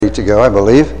to go, I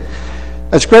believe.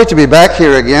 It's great to be back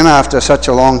here again after such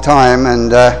a long time,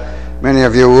 and many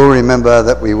of you will remember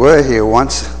that we were here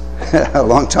once, a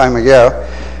long time ago,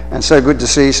 and so good to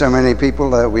see so many people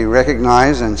that we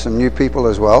recognize and some new people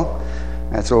as well.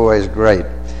 That's always great.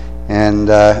 And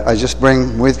I just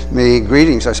bring with me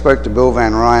greetings. I spoke to Bill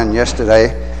Van Ryan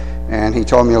yesterday, and he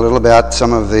told me a little about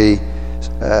some of the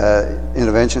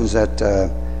interventions that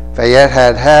Fayette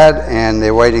had, and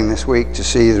they're waiting this week to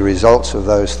see the results of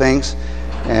those things,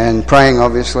 and praying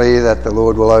obviously that the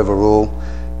Lord will overrule.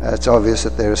 It's obvious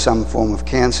that there is some form of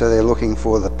cancer. They're looking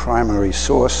for the primary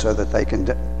source so that they can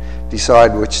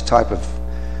decide which type of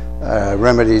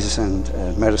remedies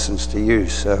and medicines to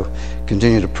use. So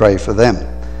continue to pray for them.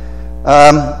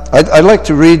 I'd like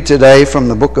to read today from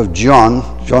the book of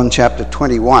John chapter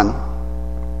 21.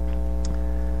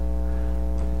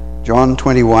 John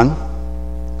 21.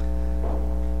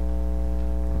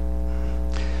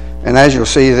 And as you'll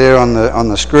see there on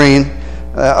the screen,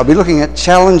 I'll be looking at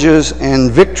challenges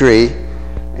and victory,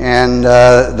 and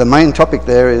the main topic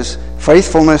there is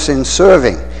faithfulness in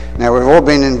serving. Now, we've all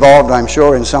been involved, I'm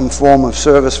sure, in some form of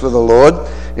service for the Lord.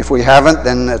 If we haven't,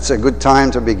 then it's a good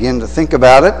time to begin to think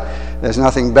about it. There's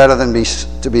nothing better than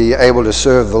to be able to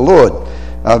serve the Lord.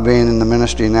 I've been in the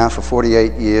ministry now for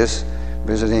 48 years,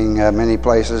 visiting many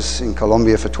places in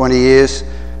Colombia for 20 years,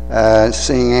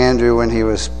 seeing Andrew when he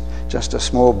was just a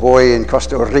small boy in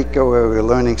Costa Rica, where we were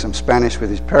learning some Spanish with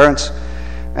his parents.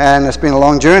 And it's been a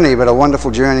long journey, but a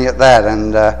wonderful journey at that.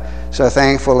 And so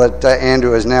thankful that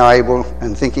Andrew is now able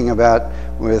and thinking about,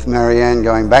 with Marianne,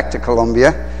 going back to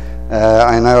Colombia.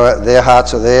 I know their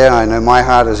hearts are there. I know my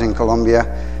heart is in Colombia.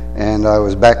 And I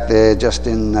was back there just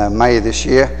in May this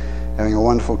year, having a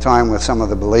wonderful time with some of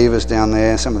the believers down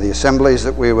there, some of the assemblies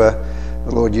that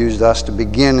the Lord used us to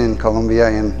begin in Colombia,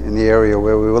 in the area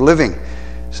where we were living.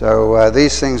 So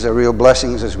these things are real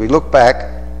blessings as we look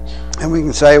back, and we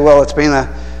can say, well, it's been a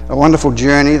wonderful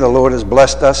journey. The Lord has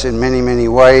blessed us in many, many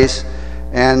ways,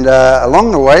 and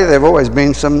along the way there have always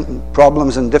been some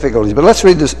problems and difficulties. But let's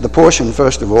read the portion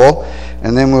first of all,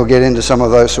 and then we'll get into some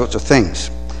of those sorts of things.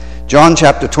 John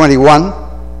chapter 21,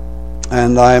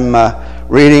 and I'm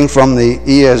reading from the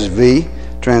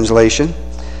ESV translation,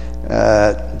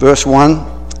 verse 1.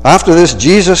 After this,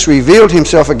 Jesus revealed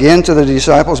himself again to the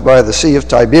disciples by the Sea of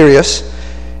Tiberias,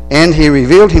 and he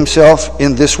revealed himself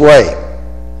in this way.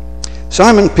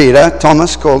 Simon Peter,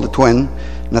 Thomas called the twin,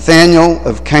 Nathanael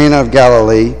of Cana of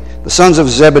Galilee, the sons of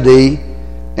Zebedee,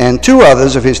 and two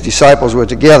others of his disciples were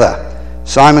together.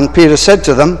 Simon Peter said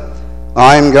to them,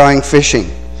 "I am going fishing."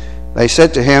 They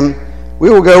said to him,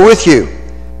 "We will go with you."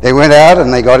 They went out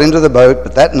and they got into the boat,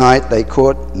 but that night they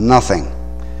caught nothing.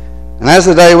 And as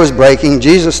the day was breaking,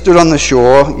 Jesus stood on the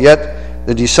shore, yet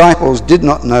the disciples did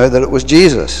not know that it was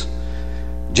Jesus.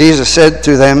 Jesus said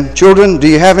to them, "Children, do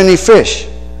you have any fish?"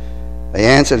 They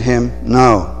answered him,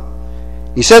 "No."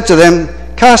 He said to them,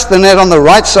 "Cast the net on the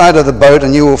right side of the boat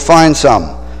and you will find some."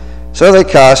 So they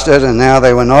cast it, and now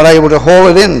they were not able to haul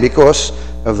it in because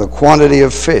of the quantity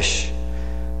of fish.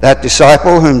 That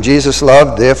disciple whom Jesus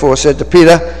loved therefore said to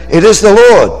Peter, "It is the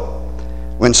Lord."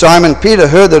 When Simon Peter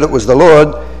heard that it was the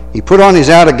Lord, he put on his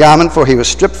outer garment, for he was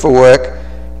stripped for work.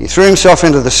 He threw himself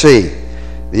into the sea.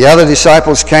 The other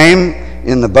disciples came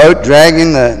in the boat,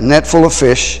 dragging the net full of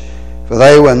fish, for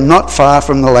they were not far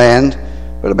from the land,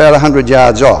 but about 100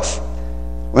 yards off.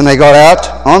 When they got out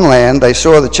on land, they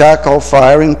saw the charcoal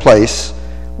fire in place,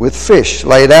 with fish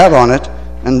laid out on it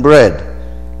and bread.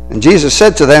 And Jesus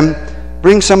said to them,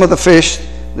 "Bring some of the fish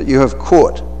that you have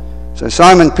caught." So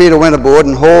Simon Peter went aboard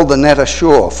and hauled the net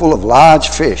ashore, full of large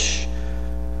fish.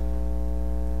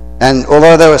 And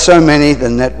although there were so many, the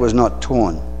net was not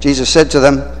torn. Jesus said to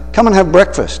them, "Come and have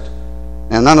breakfast."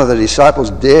 Now none of the disciples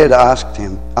dared ask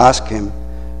him,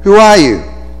 "Who are you?"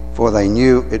 For they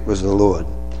knew it was the Lord.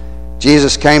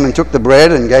 Jesus came and took the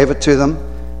bread and gave it to them,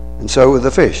 and so with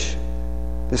the fish.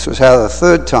 This was how the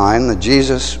third time that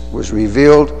Jesus was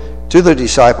revealed to the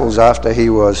disciples after he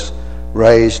was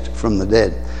raised from the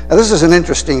dead. Now this is an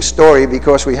interesting story,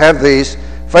 because we have these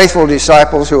faithful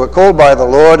disciples who were called by the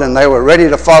Lord, and they were ready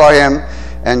to follow him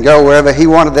and go wherever he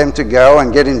wanted them to go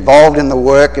and get involved in the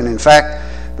work. And in fact,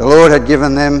 the Lord had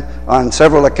given them on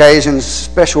several occasions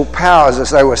special powers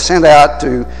as they were sent out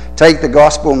to take the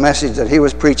gospel message that he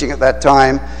was preaching at that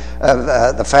time, of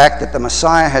the fact that the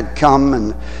Messiah had come.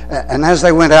 And as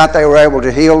they went out, they were able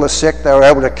to heal the sick, they were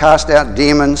able to cast out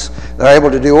demons, they were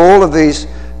able to do all of these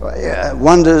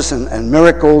wonders and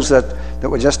miracles that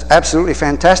were just absolutely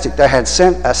fantastic. They had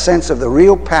a sense of the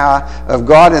real power of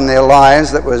God in their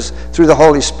lives that was through the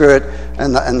Holy Spirit,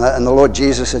 and the Lord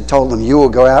Jesus had told them, "You will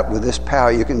go out with this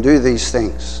power, you can do these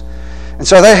things." And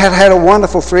so they had had a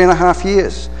wonderful 3.5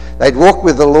 years. They'd walked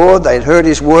with the Lord, they'd heard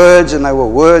his words, and they were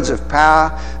words of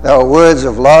power. They were words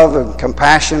of love and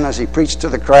compassion as he preached to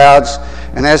the crowds.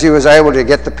 And as he was able to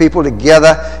get the people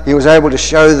together, he was able to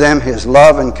show them his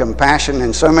love and compassion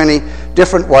in so many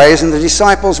different ways. And the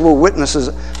disciples were witnesses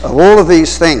of all of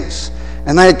these things.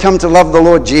 And they had come to love the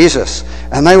Lord Jesus.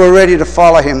 And they were ready to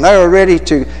follow him. They were ready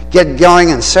to get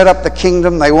going and set up the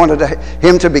kingdom. They wanted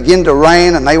him to begin to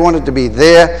reign, and they wanted to be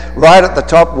there right at the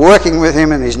top, working with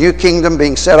him in his new kingdom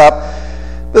being set up.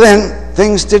 But then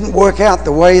things didn't work out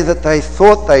the way that they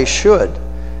thought they should.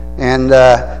 And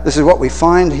this is what we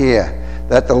find here,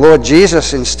 that the Lord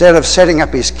Jesus, instead of setting up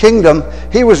his kingdom,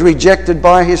 he was rejected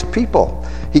by his people.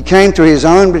 He came to his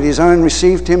own, but his own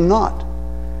received him not.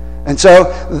 And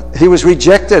so he was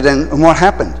rejected, and what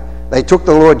happened? They took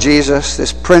the Lord Jesus,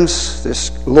 this Prince,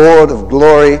 this Lord of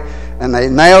glory, and they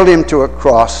nailed him to a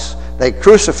cross. They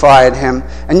crucified him,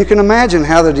 and you can imagine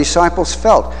how the disciples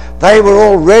felt. They were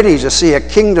all ready to see a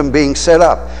kingdom being set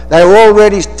up. They were all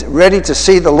ready to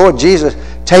see the Lord Jesus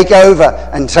take over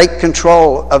and take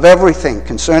control of everything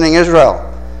concerning Israel.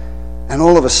 And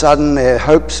all of a sudden, their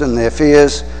hopes and their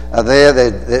fears are there.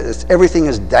 Everything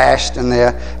is dashed, and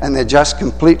they're just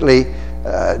completely.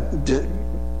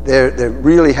 They're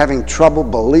really having trouble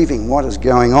believing what is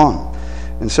going on.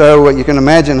 And so you can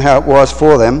imagine how it was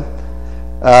for them.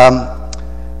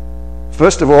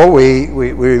 First of all, we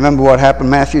remember what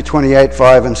happened. Matthew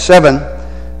 28:5 and 7.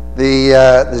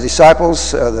 The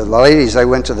disciples, the ladies, they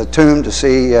went to the tomb to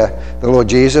see the Lord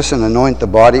Jesus and anoint the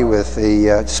body with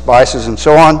the spices and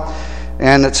so on.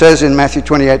 And it says in Matthew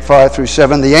 28:5 through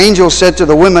 7, the angel said to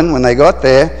the women when they got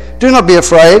there, "Do not be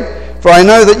afraid, for I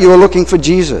know that you are looking for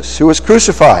Jesus, who was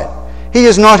crucified. He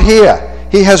is not here.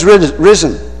 He has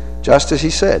risen, just as he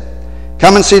said.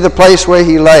 Come and see the place where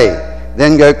he lay.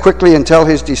 Then go quickly and tell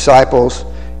his disciples,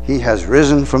 he has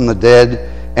risen from the dead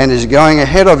and is going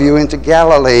ahead of you into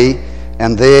Galilee,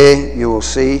 and there you will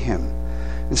see him."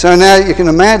 And so now you can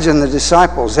imagine the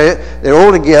disciples. They're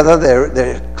all together.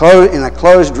 They're in a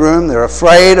closed room. They're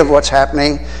afraid of what's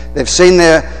happening. They've seen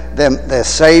their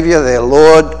Savior, their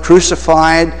Lord,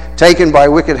 crucified, taken by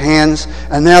wicked hands,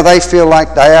 and now they feel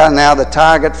like they are now the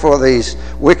target for these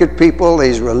wicked people,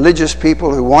 these religious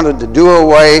people who wanted to do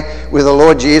away with the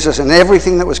Lord Jesus and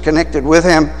everything that was connected with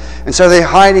him. And so they're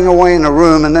hiding away in a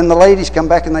room, and then the ladies come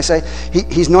back and they say,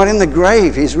 he's not in the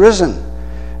grave, he's risen.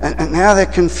 And now they're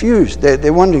confused.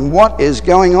 They're wondering, what is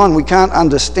going on? We can't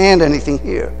understand anything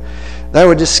here. They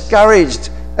were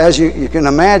discouraged, as you can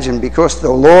imagine, because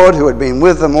the Lord, who had been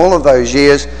with them all of those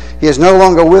years, he is no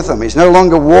longer with them. He's no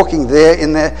longer walking there.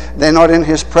 They're not in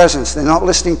his presence. They're not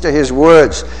listening to his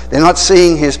words. They're not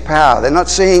seeing his power. They're not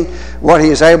seeing what he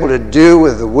is able to do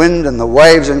with the wind and the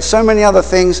waves and so many other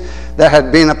things that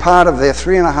had been a part of their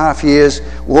 3.5 years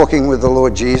walking with the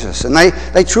Lord Jesus. And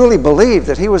they truly believed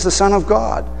that he was the Son of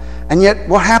God. And yet,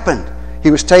 what happened? He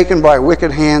was taken by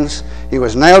wicked hands. He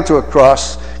was nailed to a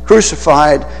cross,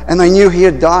 crucified, and they knew he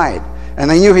had died. And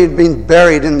they knew he had been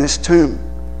buried in this tomb.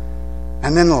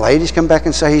 And then the ladies come back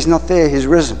and say, he's not there, he's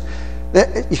risen.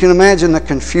 You can imagine the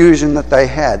confusion that they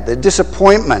had, the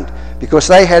disappointment, because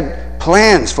they had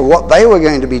plans for what they were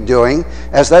going to be doing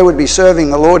as they would be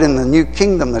serving the Lord in the new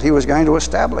kingdom that he was going to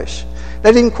establish.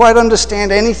 They didn't quite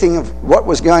understand anything of what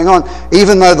was going on,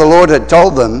 even though the Lord had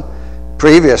told them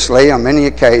previously on many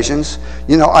occasions,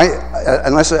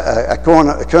 unless a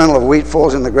kernel of wheat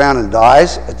falls in the ground and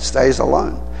dies, it stays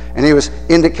alone. And he was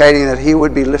indicating that he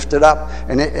would be lifted up,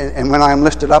 and when I am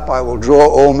lifted up, I will draw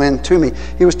all men to me.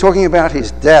 He was talking about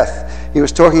his death. He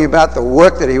was talking about the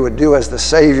work that he would do as the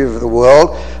Savior of the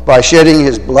world by shedding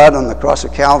his blood on the cross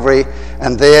of Calvary,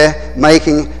 and there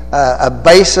making a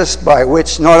basis by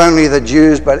which not only the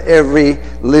Jews but every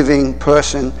living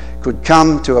person could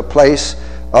come to a place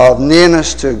of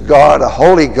nearness to God, a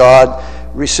holy God,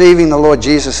 receiving the Lord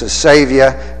Jesus as Savior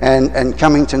and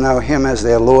coming to know him as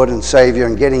their Lord and Savior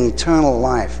and getting eternal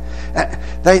life.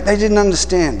 They didn't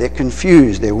understand. They're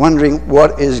confused. They're wondering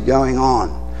what is going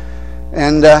on.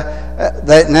 And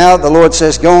now the Lord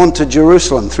says, go on to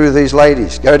Jerusalem through these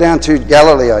ladies. Go down to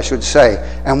Galilee, I should say,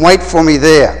 and wait for me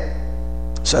there.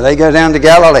 So they go down to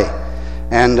Galilee.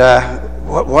 And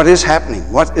what is happening?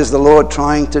 What is the Lord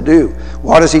trying to do?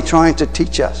 What is he trying to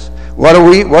teach us? What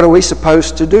are we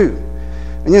supposed to do?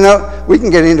 And we can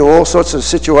get into all sorts of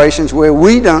situations where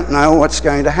we don't know what's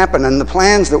going to happen, and the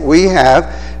plans that we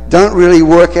have don't really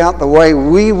work out the way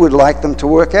we would like them to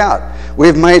work out.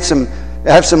 We've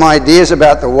have some ideas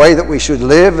about the way that we should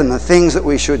live and the things that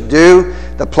we should do,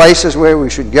 the places where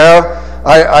we should go,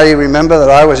 I remember that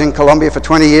I was in Colombia for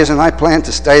 20 years and I planned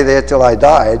to stay there till I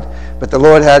died, but the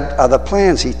Lord had other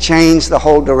plans. He changed the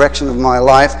whole direction of my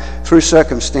life through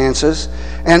circumstances,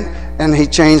 and He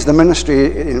changed the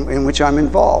ministry in which I'm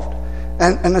involved.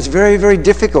 And it's very, very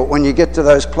difficult when you get to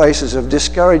those places of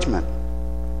discouragement.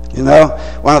 You know,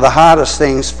 one of the hardest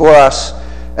things for us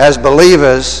as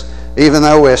believers, even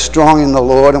though we're strong in the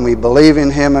Lord and we believe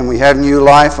in Him and we have new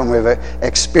life and we've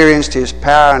experienced His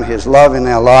power and His love in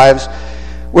our lives,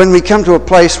 when we come to a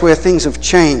place where things have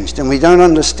changed and we don't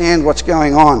understand what's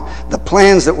going on, the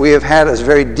plans that we have had as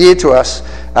very dear to us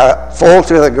fall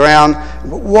to the ground.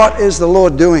 What is the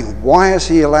Lord doing? Why is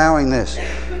He allowing this?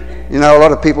 You know, a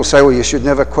lot of people say, well, you should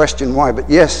never question why. But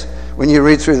yes, when you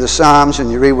read through the Psalms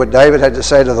and you read what David had to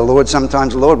say to the Lord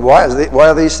sometimes, Lord, why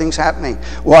are these things happening?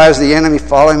 Why is the enemy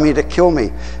following me to kill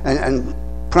me? And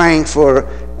praying for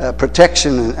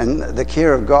protection and the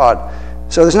care of God.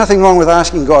 So there's nothing wrong with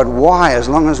asking God why, as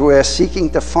long as we're seeking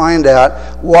to find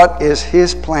out what is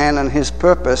His plan and His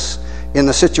purpose in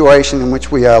the situation in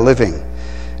which we are living.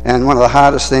 And one of the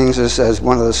hardest things is, as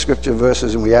one of the scripture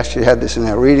verses, and we actually had this in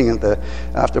our reading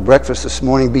after breakfast this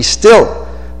morning, be still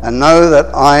and know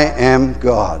that I am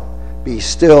God. Be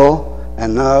still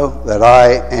and know that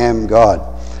I am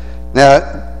God. Now,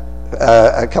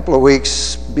 a couple of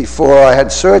weeks before I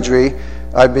had surgery,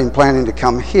 I'd been planning to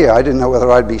come here. I didn't know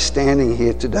whether I'd be standing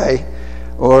here today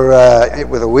or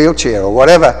with a wheelchair or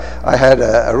whatever. I had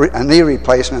a knee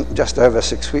replacement just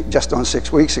on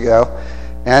 6 weeks ago,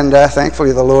 and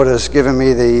thankfully the Lord has given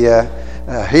me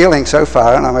the healing so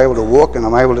far, and I'm able to walk and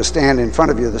I'm able to stand in front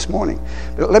of you this morning.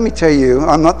 But let me tell you,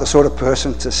 I'm not the sort of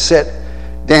person to sit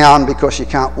down because you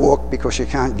can't walk, because you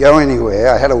can't go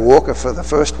anywhere. I had a walker for the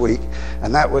first week,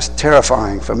 and that was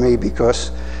terrifying for me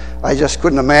because I just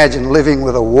couldn't imagine living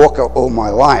with a walker all my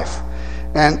life.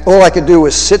 And all I could do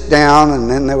was sit down, and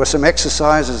then there were some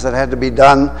exercises that had to be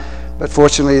done. But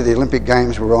fortunately, the Olympic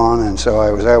Games were on, and so I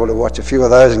was able to watch a few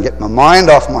of those and get my mind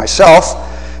off myself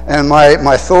and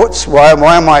my thoughts. Why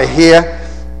am I here?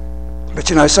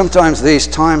 But you know, sometimes these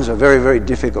times are very, very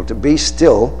difficult. To be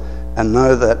still and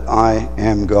know that I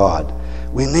am God.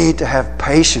 We need to have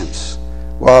patience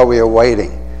while we are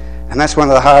waiting. And that's one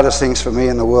of the hardest things for me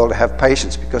in the world, to have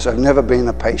patience, because I've never been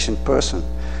a patient person.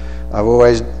 I've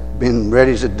always been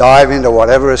ready to dive into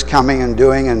whatever is coming and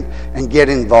doing and get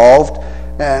involved.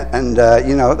 And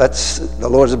you know, that's, the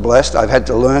Lord's blessed. I've had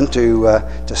to learn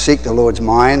to seek the Lord's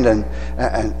mind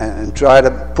and try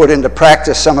to put into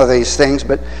practice some of these things.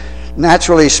 But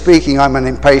naturally speaking, I'm an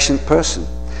impatient person.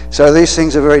 So these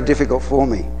things are very difficult for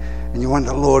me. And you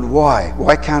wonder, Lord, why?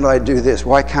 Why can't I do this?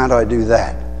 Why can't I do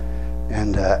that?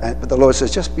 But the Lord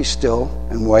says, just be still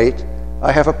and wait.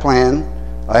 I have a plan.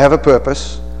 I have a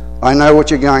purpose. I know what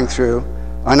you're going through.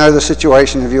 I know the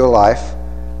situation of your life.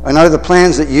 I know the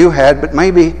plans that you had, but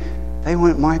maybe they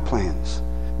weren't my plans.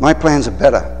 My plans are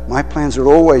better. My plans are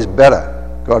always better,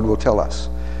 God will tell us.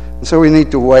 And so we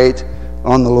need to wait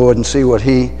on the Lord and see what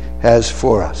He has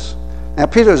for us. Now,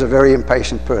 Peter is a very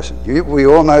impatient person. We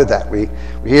all know that. We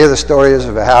hear the stories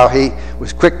of how he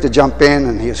was quick to jump in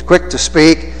and he was quick to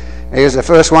speak. He was the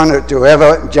first one to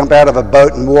ever jump out of a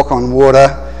boat and walk on water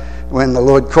when the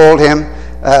Lord called him.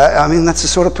 I mean, that's the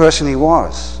sort of person he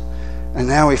was. And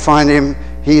now we find him,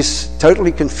 he's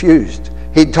totally confused.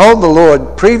 He told the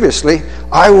Lord previously,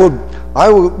 I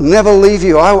will never leave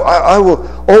you. I will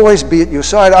always be at your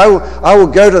side. I will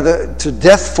go to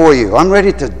death for you. I'm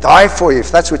ready to die for you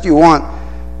if that's what you want.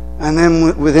 And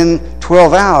then within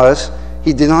 12 hours,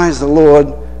 he denies the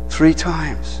Lord 3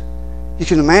 times. You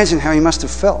can imagine how he must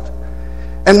have felt.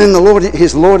 And then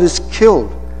his Lord is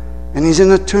killed, and he's in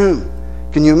a tomb.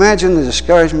 Can you imagine the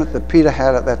discouragement that Peter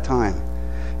had at that time?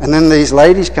 And then these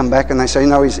ladies come back and they say,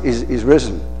 no, he's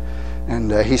risen.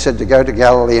 And he said to go to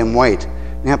Galilee and wait.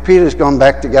 Now Peter's gone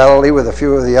back to Galilee with a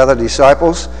few of the other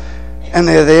disciples, and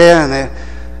they're there, and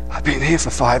I've been here for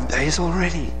 5 days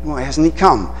already. Why hasn't he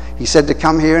come? He said to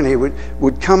come here, and he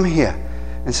would come here.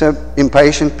 And so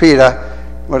impatient Peter,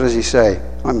 what does he say?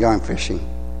 I'm going fishing.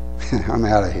 I'm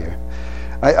out of here.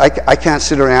 I can't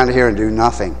sit around here and do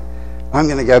nothing. I'm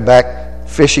going to go back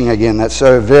fishing again. That's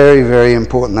so very, very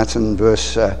important. That's in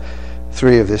verse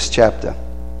 3 of this chapter.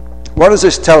 What does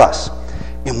this tell us?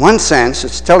 In one sense,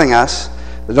 it's telling us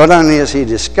that not only is he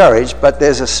discouraged, but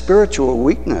there's a spiritual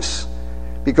weakness,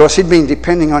 because he'd been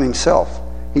depending on himself.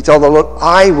 He told the Lord,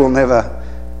 I will never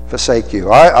forsake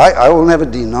you. I will never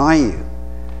deny you.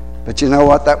 But you know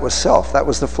what? That was self. That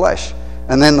was the flesh.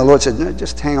 And then the Lord said, no,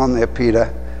 just hang on there,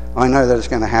 Peter. I know that it's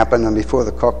going to happen, and before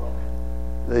the cock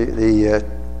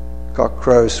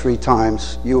crows 3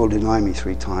 times, you will deny me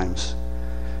 3 times.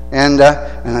 And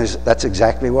that's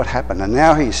exactly what happened. And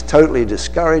now he's totally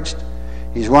discouraged.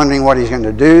 He's wondering what he's going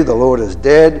to do. The Lord is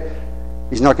dead.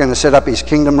 He's not going to set up his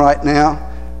kingdom right now.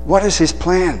 What is his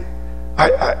plan?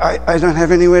 I don't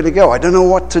have anywhere to go. I don't know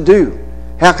what to do.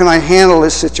 How can I handle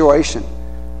this situation?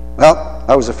 Well,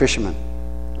 I was a fisherman.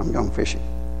 I'm going fishing.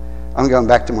 I'm going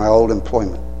back to my old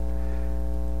employment.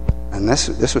 And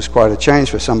this was quite a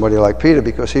change for somebody like Peter,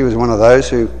 because he was one of those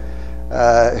who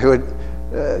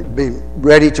had been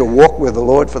ready to walk with the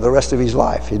Lord for the rest of his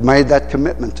life. He'd made that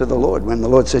commitment to the Lord when the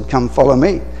Lord said, "Come follow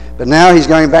me." But now he's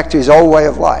going back to his old way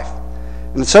of life.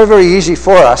 And it's so very easy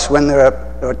for us when there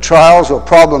are trials or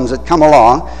problems that come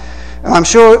along. And I'm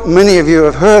sure many of you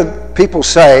have heard people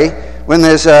say, when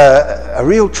there's a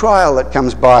real trial that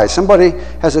comes by, somebody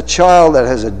has a child that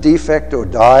has a defect or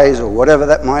dies or whatever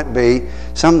that might be,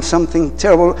 something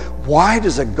terrible, why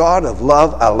does a God of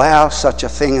love allow such a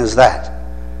thing as that?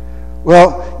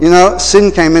 Well,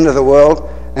 sin came into the world,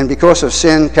 and because of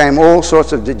sin came all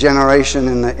sorts of degeneration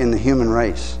in the human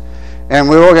race. And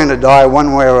we're all going to die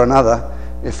one way or another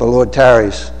if the Lord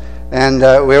tarries. And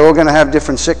we're all going to have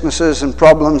different sicknesses and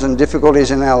problems and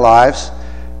difficulties in our lives.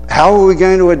 How are we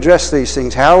going to address these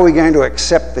things? How are we going to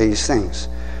accept these things?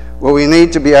 Well, we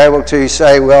need to be able to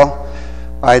say, well,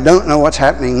 I don't know what's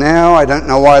happening now. I don't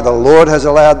know why the Lord has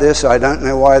allowed this. I don't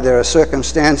know why there are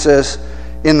circumstances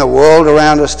in the world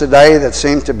around us today that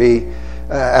seem to be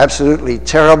absolutely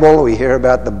terrible. We hear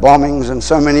about the bombings and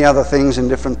so many other things in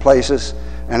different places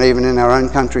and even in our own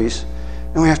countries.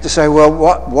 And we have to say, well,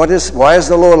 why is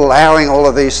the Lord allowing all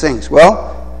of these things?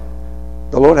 Well,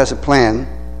 the Lord has a plan.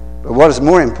 But what is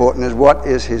more important is, what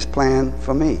is his plan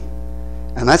for me?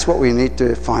 And that's what we need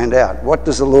to find out. What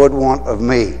does the Lord want of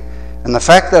me? And the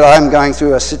fact that I'm going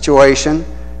through a situation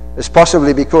is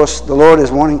possibly because the Lord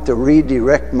is wanting to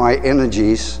redirect my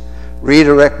energies,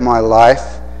 redirect my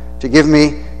life, to give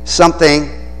me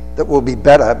something that will be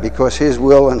better, because his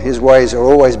will and his ways are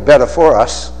always better for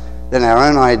us than our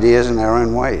own ideas and our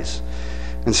own ways.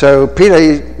 And so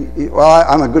Peter,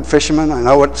 I'm a good fisherman. I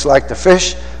know what it's like to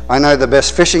fish. I know the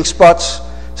best fishing spots.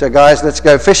 So guys, let's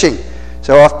go fishing.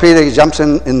 So off Peter jumps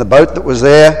in the boat that was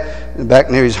there back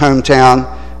near his hometown.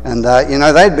 And,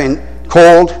 they'd been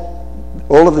called,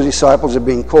 all of the disciples had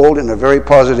been called in a very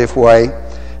positive way.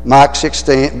 Mark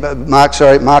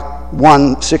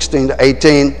 1, 16 to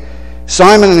 18.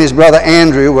 Simon and his brother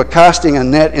Andrew were casting a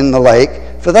net in the lake,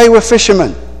 for they were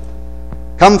fishermen.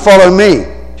 "Come follow me,"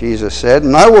 Jesus said,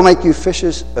 "and I will make you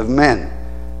fishers of men."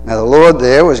 Now the Lord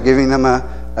there was giving them a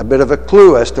bit of a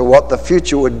clue as to what the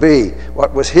future would be,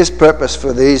 what was his purpose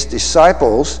for these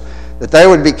disciples, that they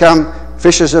would become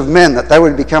fishers of men, that they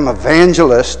would become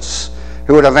evangelists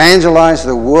who would evangelize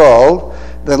the world.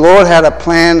 The Lord had a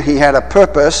plan, he had a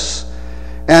purpose,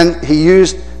 and he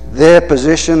used their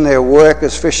position, their work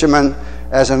as fishermen,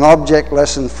 as an object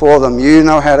lesson for them. You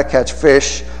know how to catch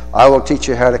fish, I will teach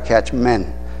you how to catch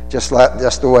men, just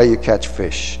the way you catch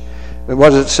fish. But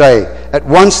what does it say? At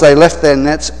once they left their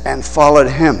nets and followed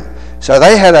him. So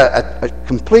they had a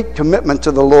complete commitment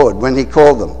to the Lord when he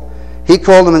called them. He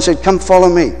called them and said, "Come follow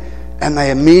me." And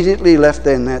they immediately left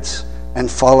their nets and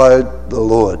followed the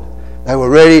Lord. They were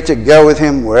ready to go with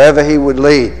him wherever he would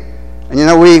lead.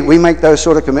 And we make those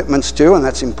sort of commitments too, and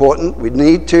that's important. We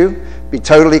need to be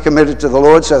totally committed to the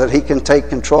Lord so that he can take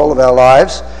control of our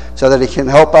lives, so that he can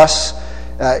help us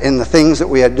in the things that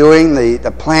we are doing,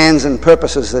 the plans and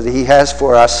purposes that he has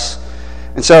for us.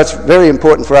 And so it's very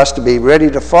important for us to be ready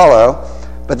to follow.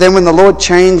 But then when the Lord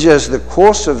changes the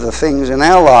course of the things in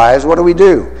our lives, what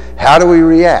do? How do we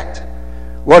react?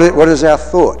 What is our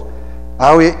thought?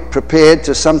 Are we prepared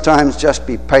to sometimes just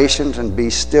be patient and be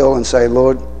still and say,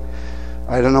 "Lord,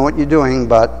 I don't know what you're doing,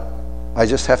 but I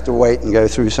just have to wait and go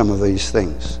through some of these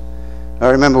things"? I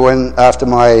remember when, after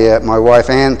my wife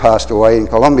Anne passed away in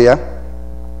Colombia,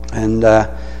 and there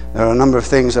are a number of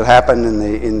things that happened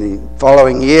in the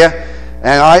following year,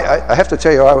 and I have to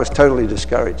tell you, I was totally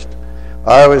discouraged.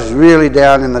 I was really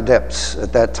down in the depths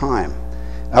at that time.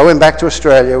 I went back to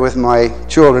Australia with my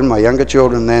children, my younger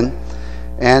children then,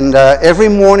 and every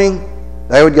morning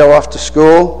they would go off to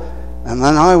school, and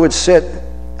then I would sit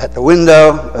at the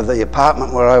window of the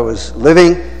apartment where I was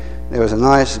living. There was a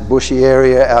nice bushy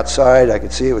area outside. I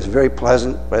could see it was very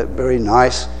pleasant, very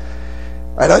nice.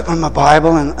 I'd open my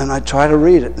Bible and I'd try to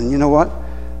read it, and you know what?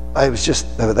 They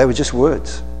were just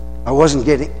words. I wasn't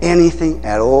getting anything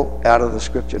at all out of the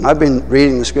Scripture. And I've been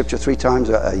reading the Scripture 3 times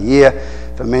a year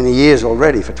for many years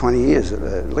already, for 20 years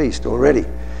at least already.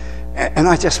 And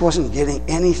I just wasn't getting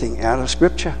anything out of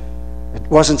Scripture. It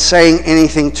wasn't saying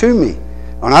anything to me.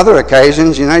 On other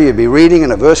occasions, you'd be reading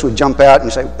and a verse would jump out and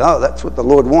you say, "Oh, that's what the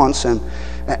Lord wants." And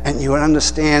and you would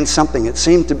understand something. It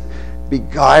seemed to be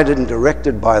guided and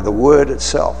directed by the Word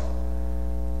itself.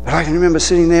 But I can remember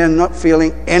sitting there and not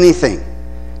feeling anything.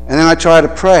 And then I tried to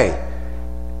pray,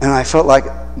 and I felt like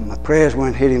my prayers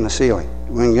weren't hitting the ceiling.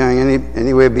 They weren't going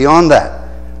anywhere beyond that.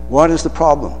 What is the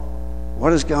problem?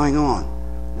 What is going on?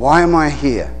 Why am I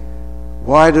here?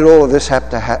 Why did all of this have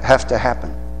to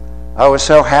happen? I was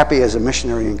so happy as a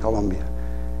missionary in Colombia,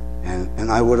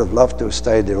 and I would have loved to have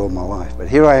stayed there all my life. But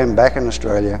here I am back in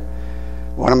Australia.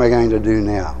 What am I going to do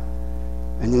now?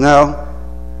 And you know,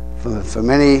 for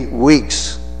many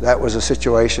weeks, that was a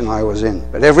situation I was in.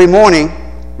 But every morning,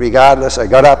 regardless, I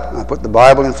got up and I put the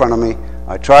Bible in front of me.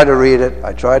 I tried to read it.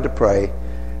 I tried to pray.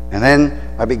 And then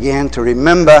I began to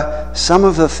remember some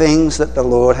of the things that the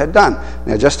Lord had done.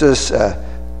 Now, just as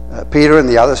Peter and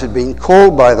the others had been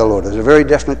called by the Lord, there's a very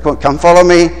definite call. Come follow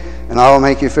me, and I will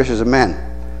make you fishers of men.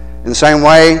 In the same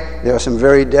way, there are some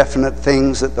very definite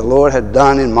things that the Lord had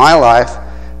done in my life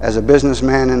as a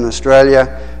businessman in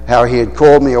Australia, how he had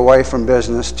called me away from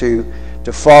business to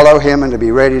follow him and to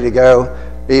be ready to go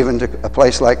even to a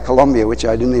place like Colombia, which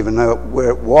I didn't even know where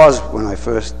it was when I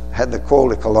first had the call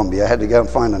to Colombia. I had to go and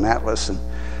find an atlas and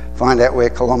find out where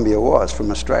Colombia was.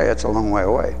 From Australia, it's a long way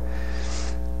away.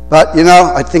 But, you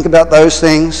know, I think about those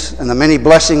things and the many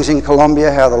blessings in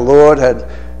Colombia, how the Lord had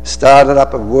started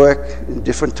up a work in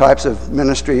different types of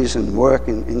ministries and work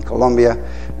in Colombia,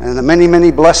 and the many, many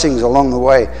blessings along the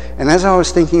way. And as I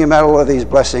was thinking about all of these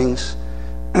blessings,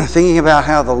 thinking about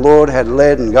how the Lord had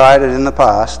led and guided in the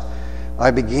past, I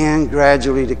began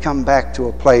gradually to come back to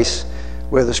a place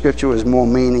where the Scripture was more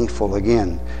meaningful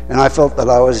again. And I felt that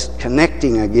I was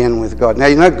connecting again with God. Now,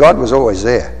 you know, God was always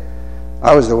there.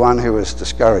 I was the one who was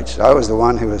discouraged. I was the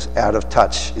one who was out of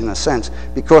touch, in a sense,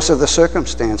 because of the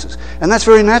circumstances. And that's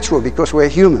very natural because we're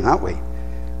human, aren't we?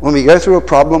 When we go through a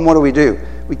problem, what do?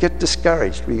 We get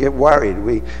discouraged. We get worried.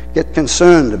 We get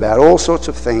concerned about all sorts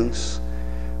of things.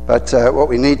 But what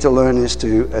we need to learn is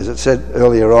to, as it said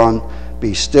earlier on,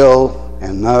 be still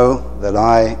and know that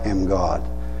I am God.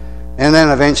 And then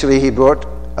eventually he brought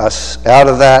us out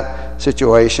of that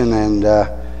situation, and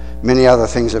many other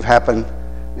things have happened.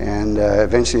 And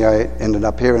eventually I ended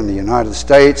up here in the United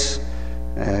States,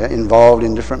 involved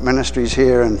in different ministries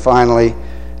here, and finally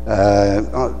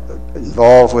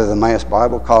involved with Emmaus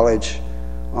Bible College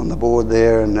on the board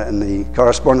there, and the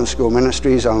Correspondence School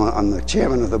Ministries. I'm the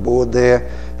chairman of the board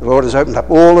there. The Lord has opened up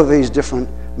all of these different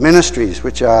ministries,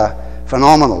 which are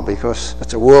phenomenal because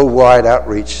it's a worldwide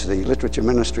outreach, the literature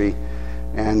ministry,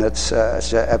 and it's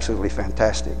absolutely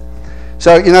fantastic.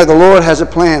 So, you know, the Lord has a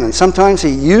plan, and sometimes he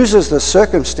uses the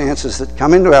circumstances that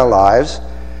come into our lives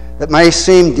that may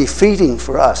seem defeating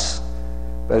for us,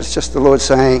 but it's just the Lord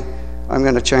saying, I'm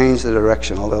going to change the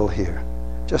direction a little here.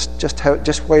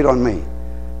 Just wait on me.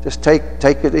 Just take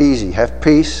it easy. Have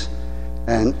peace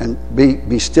and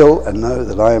be still and know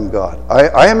that I am God.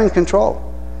 I am in control.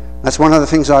 That's one of the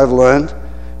things I've learned,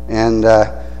 and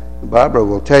Barbara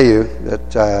will tell you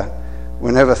that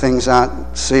whenever things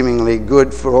aren't seemingly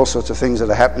good for all sorts of things that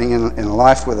are happening in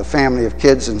life with a family of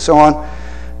kids and so on,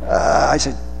 I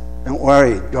said, don't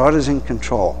worry, God is in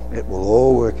control. It will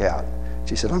all work out.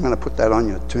 She said, I'm going to put that on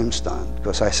your tombstone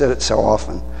because I said it so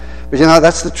often. But you know,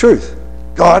 that's the truth.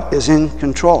 God is in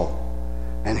control,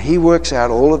 and he works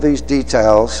out all of these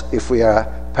details if we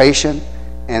are patient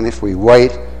and if we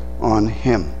wait on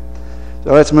him.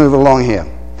 So let's move along here.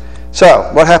 So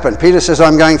what happened? Peter says,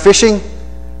 I'm going fishing.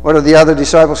 What did the other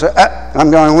disciples say? I'm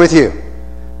going with you.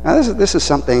 Now this is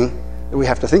something that we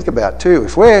have to think about too.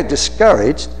 If we're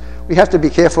discouraged, we have to be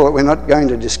careful that we're not going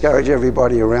to discourage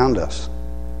everybody around us.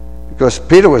 Because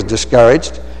Peter was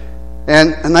discouraged,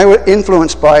 and they were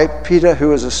influenced by Peter, who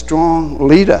was a strong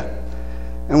leader.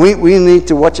 And we need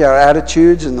to watch our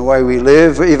attitudes and the way we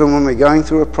live, even when we're going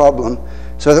through a problem,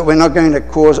 so that we're not going to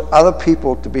cause other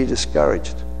people to be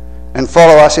discouraged and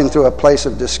follow us into a place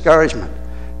of discouragement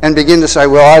and begin to say,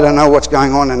 well, I don't know what's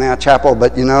going on in our chapel,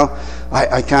 but, you know,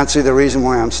 I can't see the reason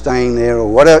why I'm staying there, or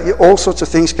whatever. All sorts of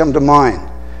things come to mind.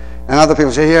 And other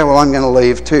people say, yeah, well, I'm going to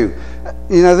leave too.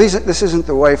 You know, this isn't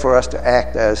the way for us to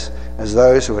act as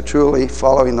those who are truly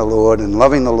following the Lord and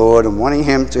loving the Lord and wanting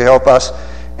him to help us.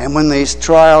 And when these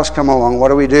trials come along, what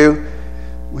do?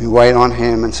 We wait on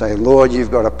him and say, Lord,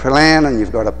 you've got a plan and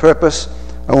you've got a purpose.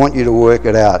 I want you to work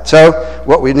it out. So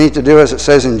what we need to do, as it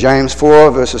says in James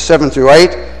 4, verses 7 through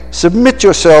 8, submit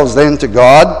yourselves then to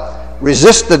God,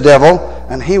 resist the devil,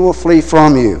 and he will flee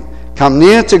from you. Come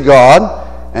near to God,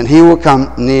 and he will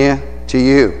come near to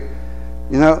you.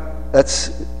 You know, it's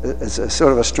a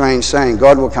sort of a strange saying.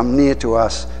 God will come near to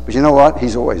us, but you know what?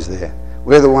 He's always there.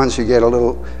 We're the ones who get a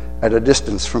little at a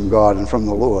distance from God and from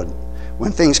the Lord.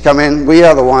 when things come in, we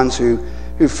are the ones who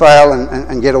fail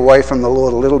and get away from the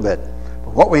Lord a little bit.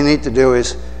 But what we need to do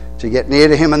is to get near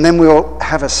to him, and then we'll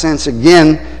have a sense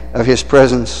again of his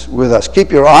presence with us.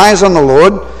 Keep your eyes on the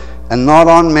Lord and not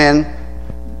on men,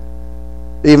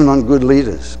 even on good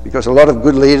leaders, because a lot of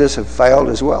good leaders have failed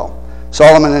as well.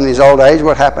 Solomon in his old age,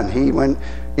 what happened? He went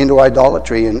into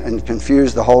idolatry and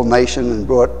confused the whole nation and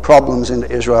brought problems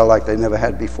into Israel like they never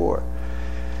had before.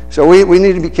 So we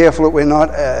need to be careful that we're not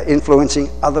influencing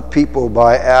other people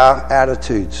by our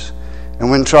attitudes.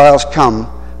 And when trials come,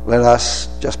 let us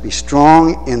just be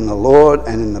strong in the Lord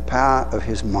and in the power of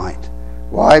his might.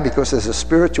 Why? Because there's a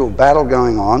spiritual battle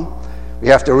going on. We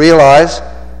have to realize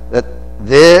that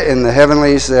there in the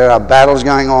heavenlies there are battles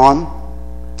going on.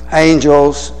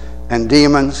 Angels and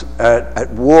demons at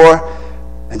war.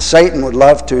 And Satan would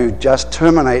love to just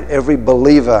terminate every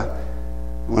believer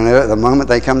whenever, the moment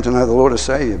they come to know the Lord as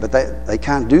Savior. But they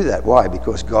can't do that. Why?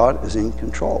 Because God is in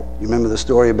control. You remember the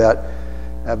story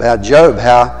about Job,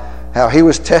 how he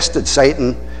was tested.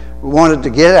 Satan wanted to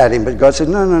get at him, but God said,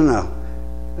 no.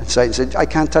 And Satan said, I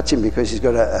can't touch him because he's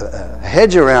got a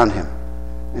hedge around him.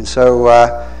 And so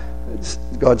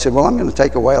God said, well, I'm going to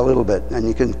take away a little bit, and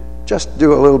you can just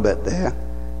do a little bit there.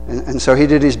 And so he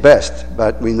did his best,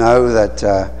 but we know that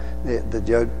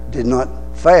Job did not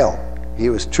fail. He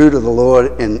was true to the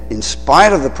Lord in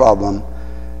spite of the problem,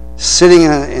 sitting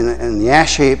in the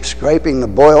ash heap, scraping the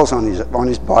boils on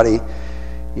his body.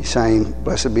 He's saying,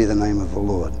 blessed be the name of the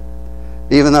Lord.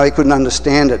 Even though he couldn't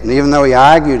understand it, and even though he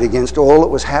argued against all that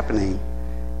was happening,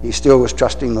 he still was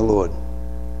trusting the Lord.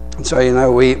 And so,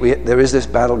 there is this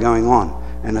battle going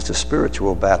on, and it's a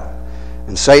spiritual battle.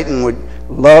 And Satan would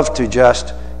love to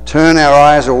just turn our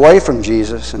eyes away from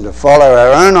Jesus and to follow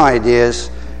our own ideas,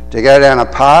 to go down a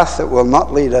path that will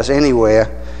not lead us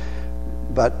anywhere.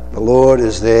 But the Lord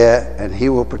is there, and he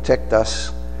will protect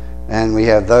us. And we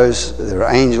have there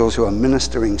are angels who are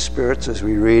ministering spirits, as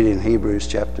we read in Hebrews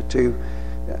chapter 2,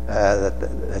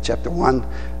 chapter 1.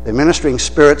 They're ministering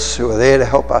spirits who are there to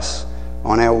help us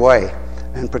on our way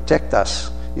and protect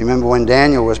us. You remember when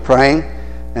Daniel was praying,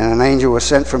 and an angel was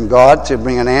sent from God to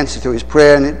bring an answer to his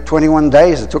prayer, and 21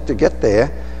 days it took to get there,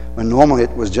 when normally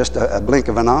it was just a blink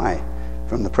of an eye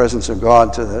from the presence of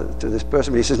God to this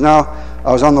person. But he says, no,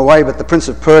 I was on the way, but the prince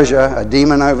of Persia, a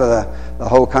demon over the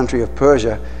whole country of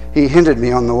Persia, he hindered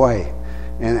me on the way.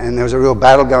 And there was a real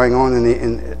battle going on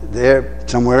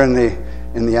somewhere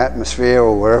in the atmosphere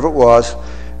or wherever it was,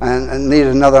 and needed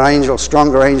another angel,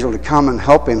 stronger angel, to come and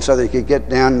help him so that he could get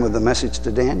down with the message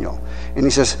to Daniel. And he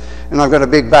says, and I've got a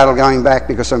big battle going back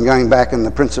because I'm going back, and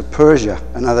the prince of Persia,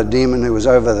 another demon who was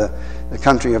over the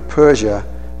country of Persia,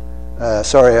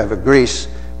 over Greece,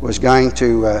 was going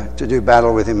to do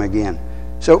battle with him again.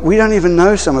 So we don't even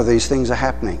know some of these things are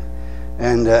happening.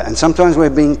 And sometimes we're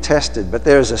being tested, but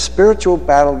there is a spiritual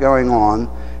battle going on,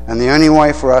 and the only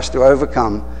way for us to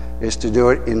overcome is to do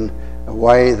it in a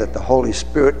way that the Holy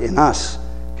Spirit in us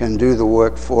can do the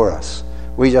work for us.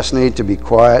 We just need to be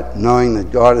quiet, knowing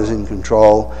that God is in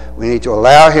control. We need to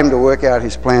allow him to work out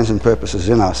his plans and purposes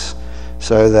in us,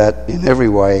 so that in every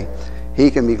way he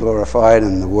can be glorified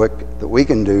and the work that we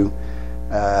can do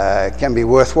can be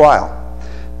worthwhile.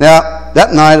 Now,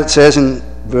 that night, it says in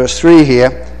verse 3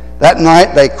 here, that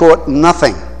night they caught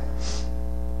nothing.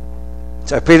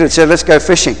 So Peter said, let's go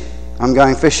fishing. I'm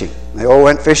going fishing. They all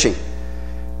went fishing.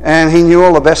 And he knew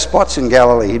all the best spots in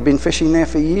Galilee. He'd been fishing there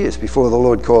for years before the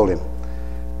Lord called him.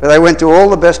 But they went to all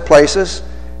the best places,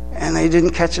 and they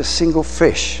didn't catch a single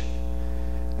fish.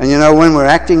 And when we're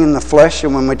acting in the flesh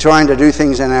and when we're trying to do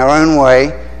things in our own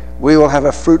way, we will have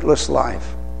a fruitless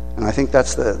life. And I think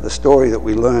that's the story that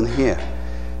we learn here.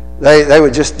 They were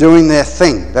just doing their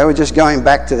thing. They were just going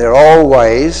back to their old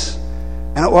ways,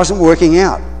 and it wasn't working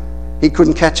out. He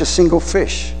couldn't catch a single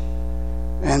fish.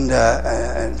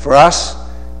 And for us,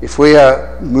 if we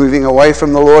are moving away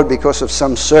from the Lord because of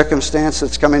some circumstance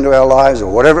that's come into our lives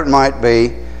or whatever it might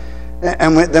be,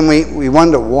 and then we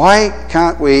wonder, why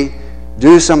can't we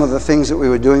do some of the things that we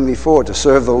were doing before to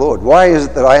serve the Lord? Why is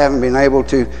it that I haven't been able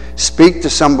to speak to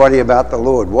somebody about the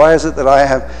Lord? Why is it that I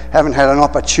haven't had an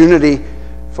opportunity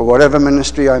for whatever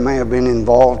ministry I may have been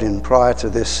involved in prior to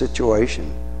this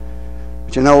situation?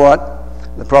 But you know what?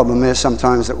 The problem is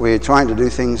sometimes that we're trying to do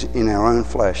things in our own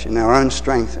flesh, in our own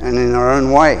strength, and in our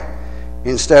own way,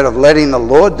 instead of letting the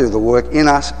Lord do the work in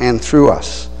us and through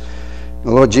us.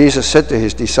 The Lord Jesus said to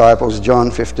his disciples,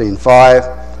 John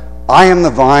 15:5, I am the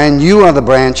vine, you are the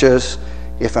branches.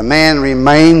 If a man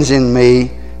remains in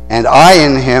me and I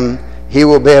in him, he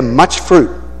will bear much fruit.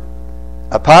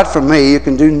 Apart from me, you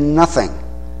can do nothing.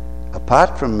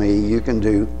 Apart from me, you can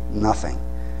do nothing.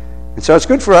 And so it's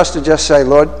good for us to just say,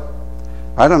 Lord,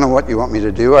 I don't know what you want me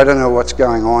to do. I don't know what's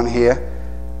going on here.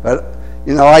 But,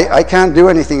 I can't do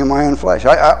anything in my own flesh.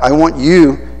 I want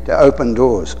you to open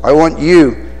doors. I want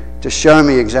you to show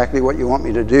me exactly what you want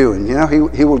me to do. And,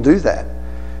 he will do that.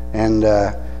 And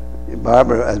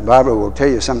Barbara will tell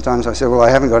you, sometimes I say, well, I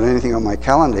haven't got anything on my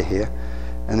calendar here.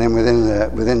 And then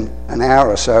within an hour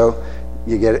or so,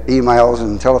 you get emails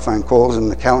and telephone calls and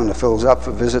the calendar fills up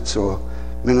for visits or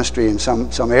ministry in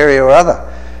some area or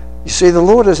other. You see, the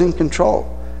Lord is in control.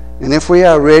 And if we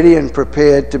are ready and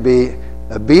prepared to be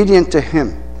obedient to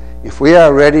Him, if we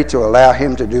are ready to allow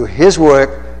Him to do His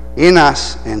work in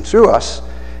us and through us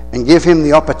and give Him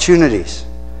the opportunities,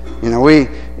 He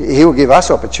will give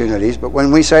us opportunities, but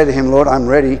when we say to Him, Lord, I'm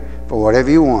ready for whatever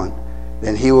you want,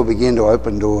 then He will begin to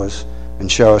open doors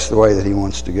and show us the way that He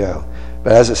wants to go.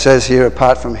 But as it says here,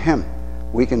 apart from Him,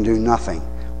 we can do nothing.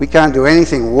 We can't do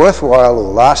anything worthwhile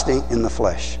or lasting in the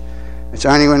flesh. It's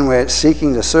only when we're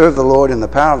seeking to serve the Lord in the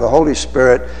power of the Holy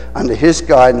Spirit under His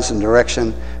guidance and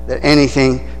direction that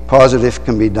anything positive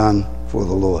can be done for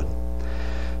the Lord.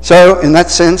 So, in that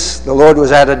sense, the Lord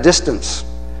was at a distance.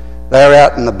 They were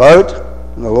out in the boat,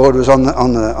 and the Lord was on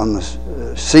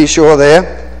the seashore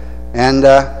there. And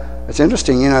it's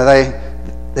interesting,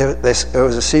 there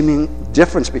was a seeming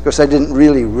difference because they didn't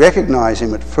really recognize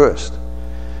Him at first.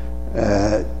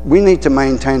 We need to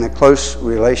maintain a close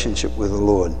relationship with the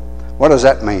Lord. What does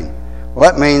that mean? Well,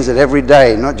 that means that every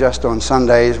day, not just on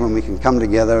Sundays when we can come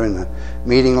together in a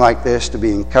meeting like this to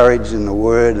be encouraged in the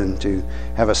Word and to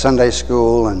have a Sunday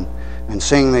school and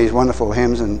sing these wonderful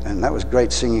hymns, and that was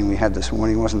great singing we had this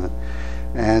morning, wasn't it?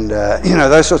 And,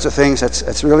 those sorts of things,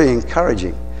 that's really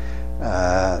encouraging.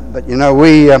 But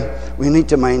we need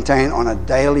to maintain on a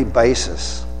daily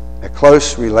basis a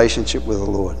close relationship with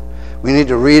the Lord. We need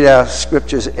to read our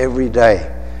scriptures every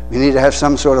day. We need to have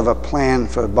some sort of a plan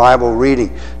for Bible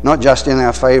reading, not just in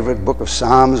our favorite book of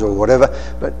Psalms or whatever,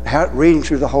 but reading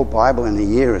through the whole Bible in a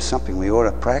year is something we ought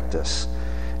to practice.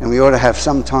 And we ought to have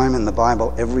some time in the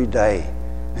Bible every day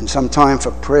and some time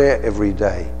for prayer every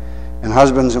day. And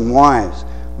husbands and wives,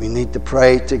 we need to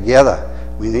pray together.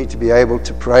 We need to be able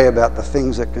to pray about the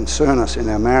things that concern us in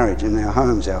our marriage, in our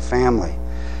homes, our family.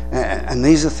 And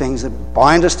these are things that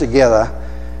bind us together,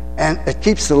 and it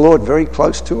keeps the Lord very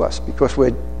close to us because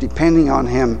we're depending on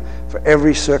Him for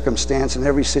every circumstance and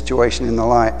every situation in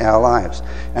our lives.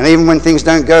 And even when things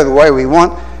don't go the way we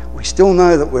want, we still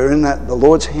know that we're in the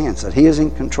Lord's hands, that He is in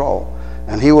control,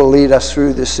 and He will lead us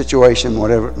through this situation,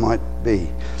 whatever it might be.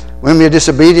 When we're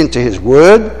disobedient to His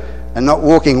word and not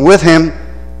walking with Him,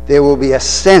 there will be a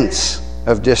sense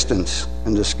of distance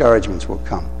and discouragements will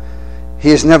come.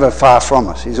 He is never far from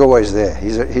us. He's always there.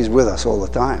 He's with us all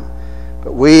the time.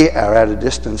 But we are at a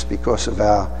distance because of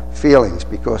our feelings,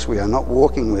 because we are not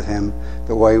walking with Him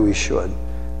the way we should.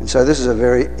 And so this is a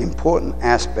very important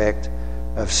aspect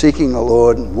of seeking the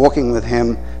Lord, walking with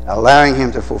Him, allowing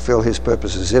Him to fulfill His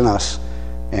purposes in us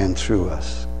and through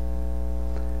us.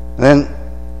 Then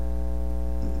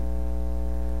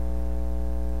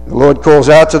the Lord calls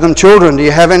out to them, "Children, do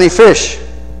you have any fish?"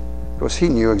 Of course, He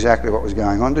knew exactly what was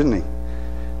going on, didn't He?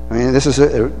 I mean, this is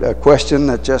a question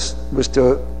that just was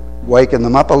to waken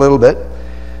them up a little bit.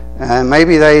 And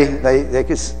maybe they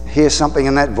could hear something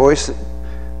in that voice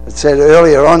that said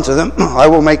earlier on to them, "I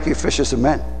will make you fishers of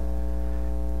men.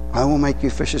 I will make you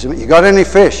fishers of men. You got any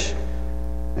fish?"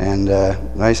 And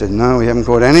they said, "No, we haven't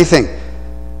caught anything."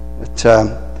 But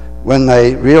when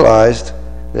they realized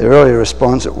their earlier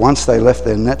response, that once they left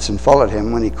their nets and followed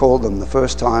Him, when He called them the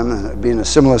first time, and it had been a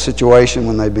similar situation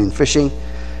when they'd been fishing,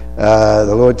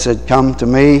 the Lord said, "Come to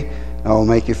me, I will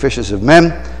make you fishers of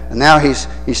men." And now He's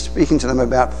speaking to them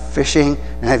about fishing,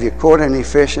 and have you caught any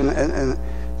fish? And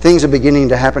things are beginning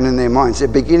to happen in their minds. They're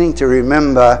beginning to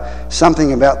remember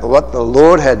something about what the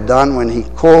Lord had done when He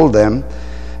called them.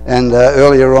 And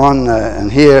earlier on,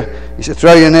 and here, He said,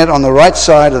 "Throw your net on the right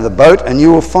side of the boat and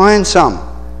you will find some."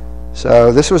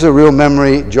 So this was a real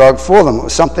memory jog for them. It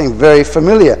was something very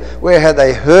familiar. Where had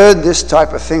they heard this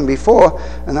type of thing before?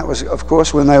 And that was, of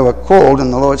course, when they were called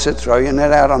and the Lord said, "Throw your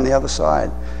net out on the other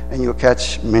side and you'll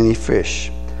catch many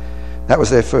fish." That was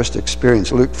their first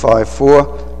experience. Luke 5:4,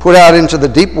 "Put out into the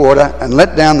deep water and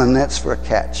let down the nets for a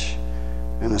catch."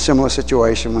 In a similar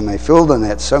situation, when they filled the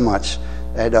nets so much,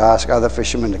 they had to ask other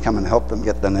fishermen to come and help them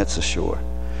get the nets ashore.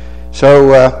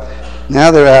 So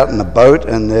now they're out in the boat,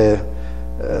 and the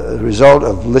result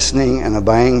of listening and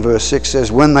obeying, verse 6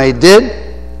 says, "When they did,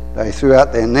 they threw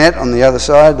out their net on the other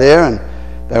side there, and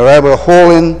they were able to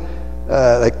haul in.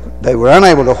 They were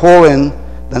unable to haul in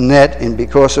the net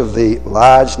because of the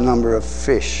large number of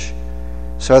fish."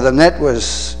 So the net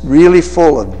was really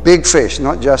full of big fish,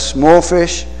 not just small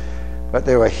fish, but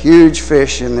there were huge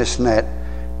fish in this net,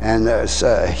 and there was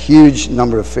a huge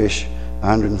number of fish,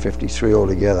 153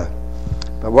 altogether.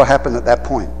 But what happened at that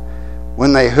point?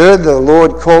 When they heard the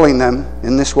Lord calling them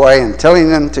in this way and telling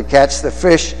them to catch the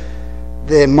fish,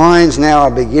 their minds now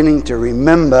are beginning to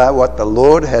remember what the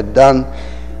Lord had done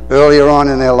earlier on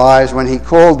in their lives when he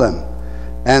called them.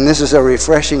 And this is a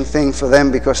refreshing thing for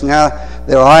them, because now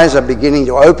their eyes are beginning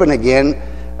to open again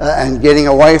and getting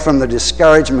away from the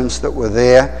discouragements that were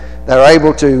there. They're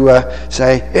able to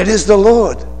say, it is the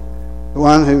Lord. The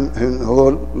one whom the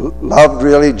Lord loved,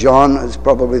 really, John is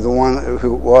probably the one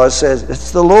who it was, says,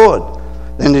 it's the Lord.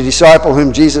 Then the disciple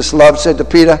whom Jesus loved said to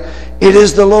Peter, it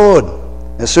is the Lord.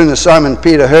 As soon as Simon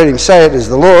Peter heard him say it is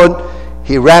the Lord,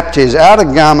 he wrapped his outer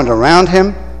garment around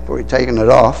him, for he'd taken it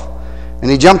off, and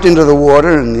he jumped into the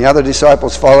water, and the other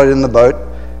disciples followed in the boat,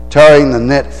 towing the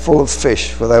net full of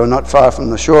fish, for they were not far from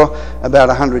the shore, about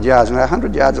 100 yards. Now,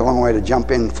 100 yards is a long way to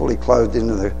jump in fully clothed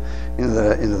into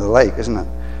the lake, isn't it?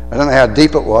 I don't know how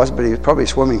deep it was, but he was probably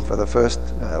swimming for the first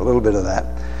little bit of that.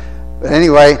 But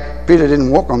anyway, Peter didn't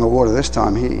walk on the water this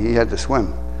time. He had to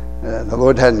swim. The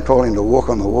Lord hadn't called him to walk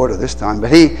on the water this time,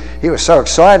 but he was so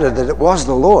excited that it was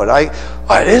the Lord.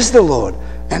 It is the Lord.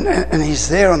 And he's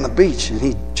there on the beach, and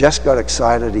he just got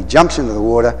excited. He jumps into the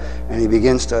water, and he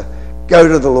begins to go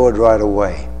to the Lord right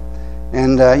away.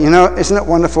 And, isn't it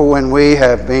wonderful when we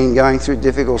have been going through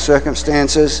difficult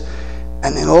circumstances,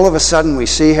 and then all of a sudden we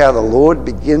see how the Lord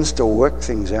begins to work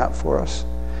things out for us?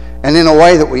 And in a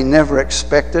way that we never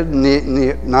expected,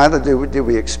 neither did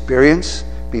we experience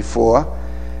before.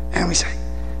 And we say,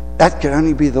 that could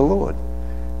only be the Lord.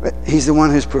 But he's the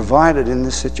one who's provided in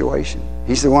this situation.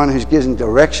 He's the one who's given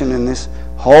direction in this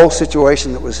whole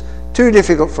situation that was too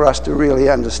difficult for us to really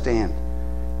understand.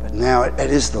 But now it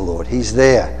is the Lord. He's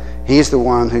there. He's the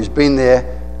one who's been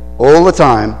there all the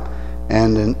time.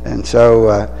 And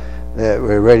so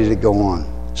we're ready to go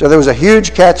on. So there was a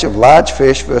huge catch of large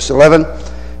fish, verse 11.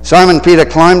 Simon Peter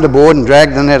climbed aboard and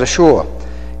dragged the net ashore.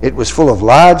 It was full of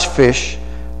large fish,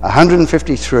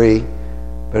 153,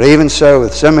 but even so,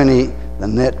 with so many, the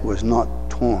net was not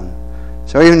torn.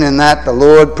 So even in that, the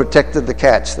Lord protected the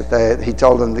catch that he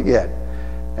told them to get.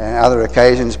 And other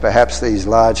occasions, perhaps these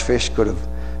large fish could have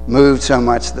moved so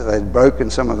much that they'd broken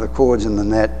some of the cords in the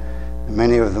net, and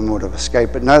many of them would have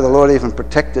escaped. But no, the Lord even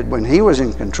protected when he was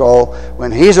in control.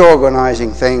 When he's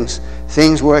organizing things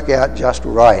work out just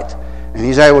right. And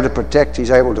he's able to protect,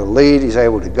 he's able to lead, he's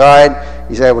able to guide,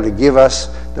 he's able to give us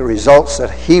the results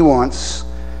that he wants,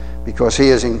 because he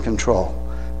is in control.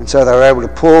 And so they were able to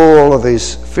pull all of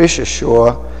these fish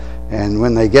ashore, and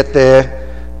when they get there,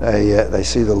 they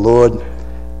see the Lord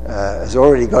has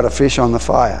already got a fish on the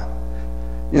fire.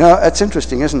 You know, it's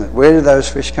interesting, isn't it? Where did those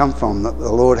fish come from that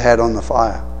the Lord had on the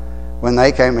fire when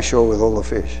they came ashore with all the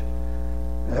fish?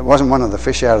 It wasn't one of the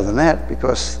fish out of the net,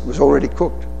 because it was already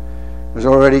cooked. It was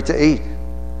all ready to eat.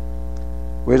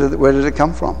 Where did it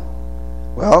come from?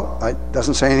 Well, it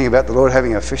doesn't say anything about the Lord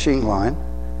having a fishing line.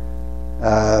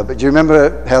 But do you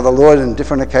remember how the Lord on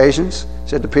different occasions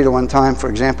said to Peter one time, for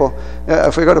example,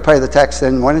 if we've got to pay the tax,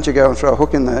 then why don't you go and throw a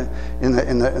hook in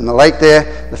the lake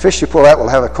there? The fish you pull out will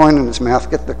have a coin in its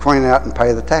mouth. Get the coin out and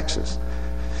pay the taxes.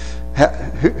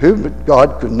 Who but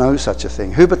God could know such a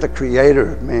thing? Who but the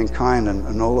Creator of mankind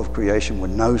and all of creation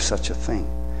would know such a thing?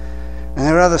 And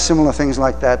there are other similar things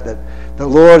like that the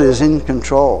Lord is in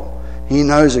control. He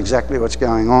knows exactly what's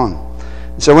going on.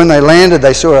 And so when they landed,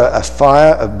 they saw a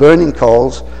fire of burning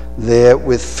coals there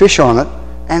with fish on it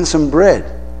and some bread.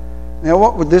 Now,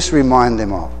 what would this remind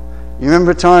them of? You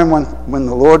remember a time when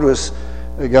the Lord was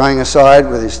going aside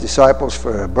with his disciples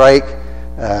for a break?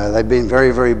 They'd been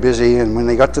very, very busy, and when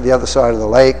they got to the other side of the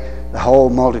lake, the whole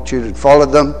multitude had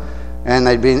followed them, and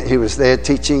he was there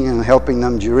teaching and helping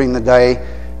them during the day.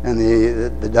 And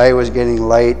the day was getting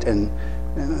late, and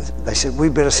they said, we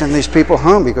better send these people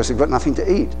home because they've got nothing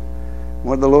to eat.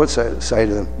 What did the Lord say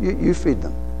to them? You feed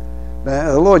them.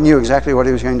 The Lord knew exactly what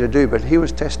he was going to do, but he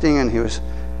was testing and he was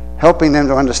helping them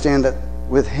to understand that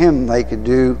with him they could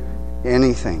do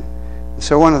anything. And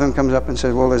so one of them comes up and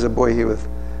says, well, there's a boy here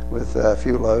with a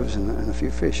few loaves and a few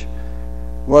fish.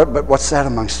 But what's that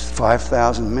amongst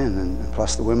 5,000 men and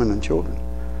plus the women and children?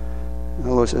 And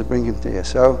the Lord says, bring him here.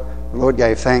 So the Lord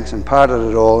gave thanks and parted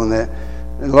it all. And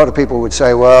a lot of people would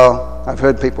say, well, I've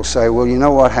heard people say, well, you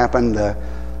know what happened?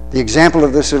 The example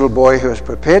of this little boy who was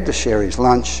prepared to share his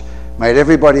lunch made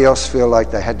everybody else feel like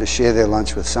they had to share their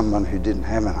lunch with someone who didn't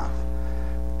have enough.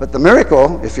 But the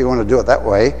miracle, if you want to do it that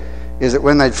way, is that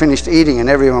when they'd finished eating and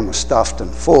everyone was stuffed and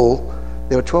full,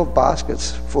 there were 12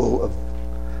 baskets full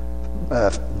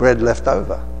of bread left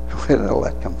over. Where did all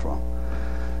that come from?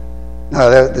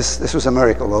 No, this was a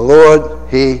miracle. The Lord,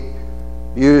 He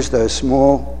used that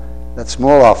small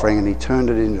offering, and He turned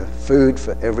it into food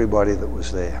for everybody that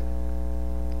was there.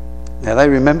 Now, they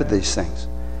remembered these things.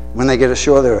 When they get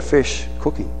ashore, there are fish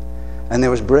cooking, and there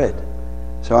was bread.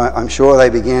 So I'm sure they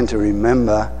began to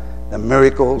remember the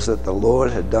miracles that the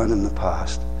Lord had done in the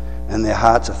past, and their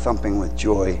hearts are thumping with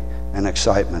joy and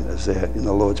excitement as they're in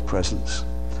the Lord's presence.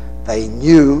 They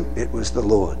knew it was the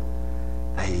Lord.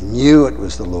 They knew it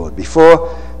was the Lord.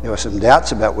 Before, there were some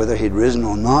doubts about whether He'd risen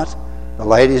or not. The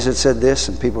ladies had said this,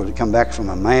 and people had come back from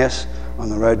Emmaus, on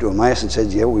the road to Emmaus, and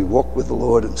said, yeah, we walked with the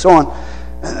Lord, and so on.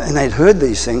 And they'd heard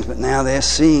these things, but now they're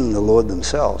seeing the Lord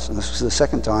themselves. And this was the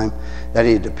second time that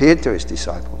He had appeared to His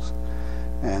disciples,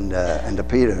 and to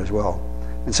Peter as well.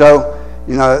 And so,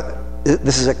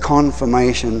 this is a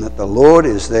confirmation that the Lord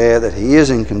is there, that He is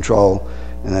in control,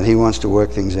 and that He wants to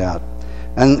work things out.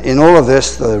 And in all of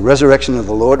this, the resurrection of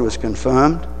the Lord was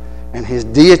confirmed, and His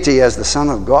deity as the Son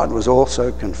of God was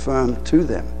also confirmed to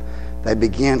them. They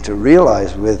began to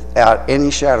realize without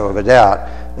any shadow of a doubt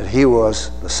that He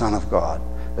was the Son of God,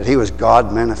 that He was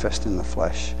God manifest in the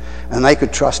flesh. And they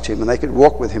could trust Him, and they could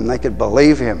walk with Him, they could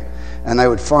believe Him, and they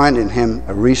would find in Him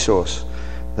a resource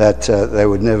that they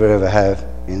would never ever have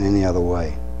in any other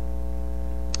way.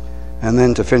 And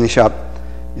then to finish up,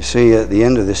 you see at the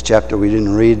end of this chapter, we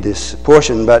didn't read this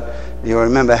portion, but you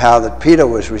remember how that Peter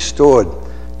was restored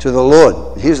to the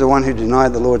Lord. He's the one who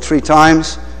denied the Lord 3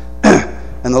 times,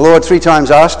 and the Lord 3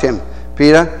 times asked him,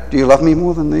 Peter, do you love me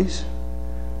more than these?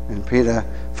 And Peter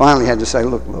finally had to say,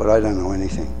 look, Lord, I don't know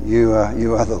anything. You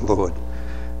are the Lord.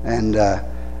 And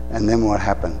then what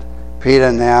happened? Peter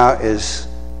now is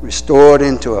restored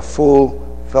into a full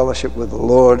fellowship with the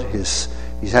Lord.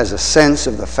 He has a sense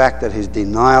of the fact that his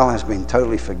denial has been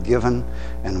totally forgiven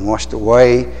and washed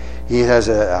away. He has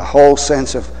a whole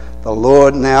sense of the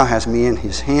Lord now has me in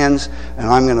His hands, and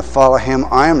I'm going to follow Him.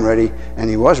 I am ready, and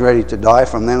he was ready to die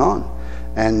from then on.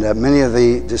 And many of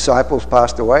the disciples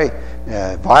passed away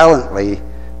violently,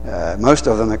 most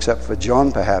of them except for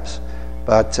John perhaps.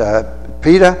 But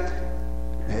Peter,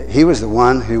 he was the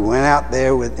one who went out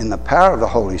there in the power of the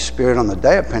Holy Spirit on the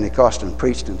day of Pentecost and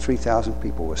preached, and 3,000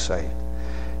 people were saved.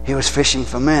 He was fishing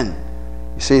for men.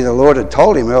 You see, the Lord had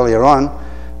told him earlier on,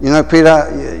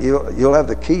 Peter, you'll have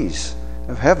the keys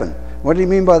of heaven. What did He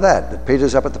mean by that? That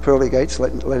Peter's up at the pearly gates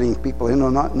letting people in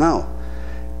or not? No.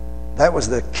 That was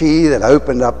the key that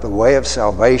opened up the way of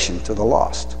salvation to the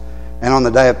lost. And on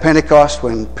the day of Pentecost,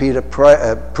 when Peter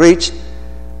preached,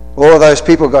 all of those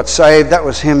people got saved. That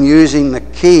was him using the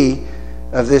key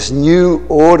of this new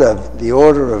order, the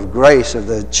order of grace, of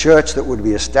the church that would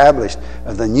be established,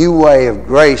 of the new way of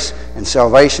grace and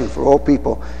salvation for all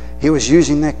people. He was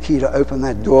using that key to open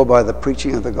that door by the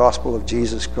preaching of the gospel of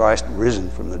Jesus Christ risen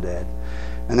from the dead.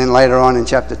 And then later on in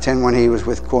chapter 10, when he was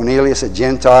with Cornelius, a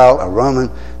Gentile, a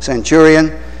Roman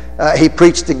centurion, he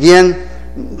preached again,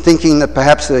 thinking that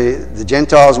perhaps the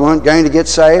Gentiles weren't going to get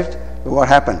saved. But what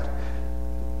happened?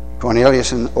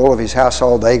 Cornelius and all of his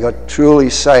household, they got truly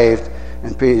saved.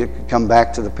 And Peter could come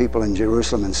back to the people in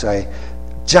Jerusalem and say,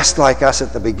 just like us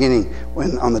at the beginning,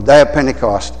 when on the day of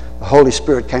Pentecost, the Holy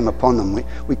Spirit came upon them.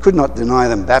 We could not deny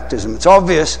them baptism. It's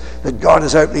obvious that God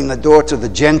is opening the door to the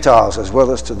Gentiles as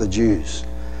well as to the Jews.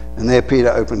 And there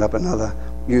Peter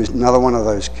used another one of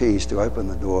those keys to open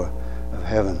the door of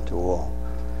heaven to all.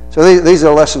 So these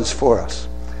are lessons for us.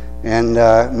 And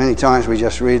many times we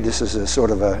just read this as a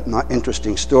sort of an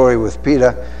interesting story with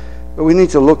Peter. But we need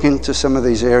to look into some of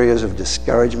these areas of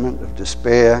discouragement, of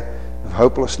despair, of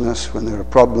hopelessness when there are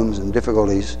problems and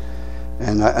difficulties.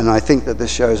 And I think that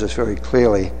this shows us very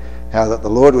clearly how that the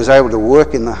Lord was able to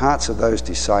work in the hearts of those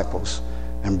disciples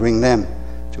and bring them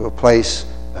to a place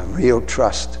of real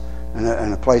trust and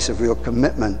a place of real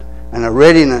commitment and a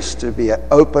readiness to be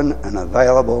open and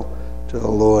available to the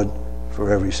Lord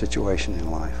for every situation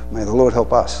in life. May the Lord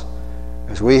help us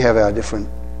as we have our different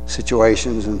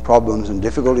situations and problems and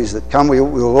difficulties that come. We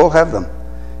will all have them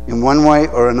in one way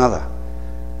or another.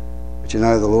 But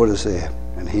the Lord is there,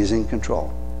 and He's in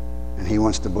control. And He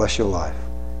wants to bless your life.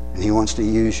 And He wants to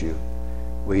use you.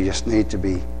 We just need to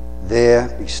be there,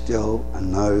 be still,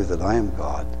 and know that I am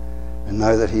God. And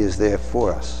know that He is there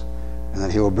for us. And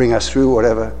that He will bring us through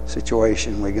whatever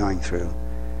situation we're going through.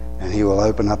 And He will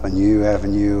open up a new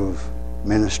avenue of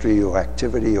ministry or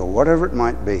activity or whatever it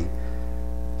might be,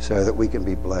 so that we can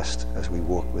be blessed as we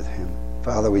walk with Him.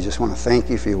 Father, we just want to thank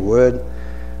You for Your word.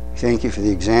 We thank You for the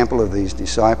example of these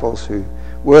disciples who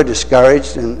were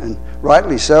discouraged, and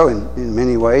rightly so in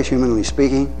many ways, humanly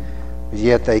speaking, but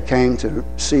yet they came to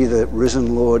see the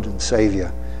risen Lord and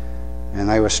Savior, and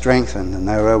they were strengthened, and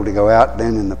they were able to go out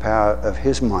then in the power of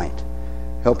His might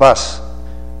Help us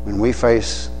when we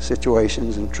face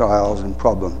situations and trials and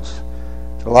problems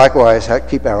to likewise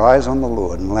keep our eyes on the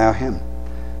Lord and allow Him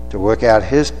to work out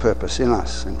His purpose in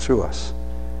us and through us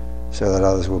so that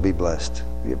others will be blessed.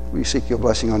 We seek your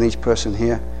blessing on each person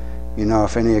here. You know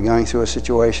if any are going through a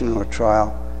situation or a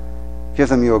trial, give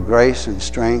them your grace and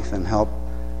strength and help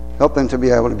them to be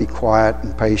able to be quiet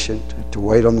and patient, to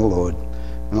wait on the Lord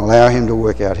and allow Him to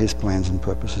work out His plans and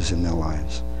purposes in their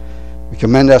lives. We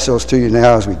commend ourselves to you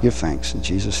now as we give thanks in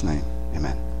Jesus' name.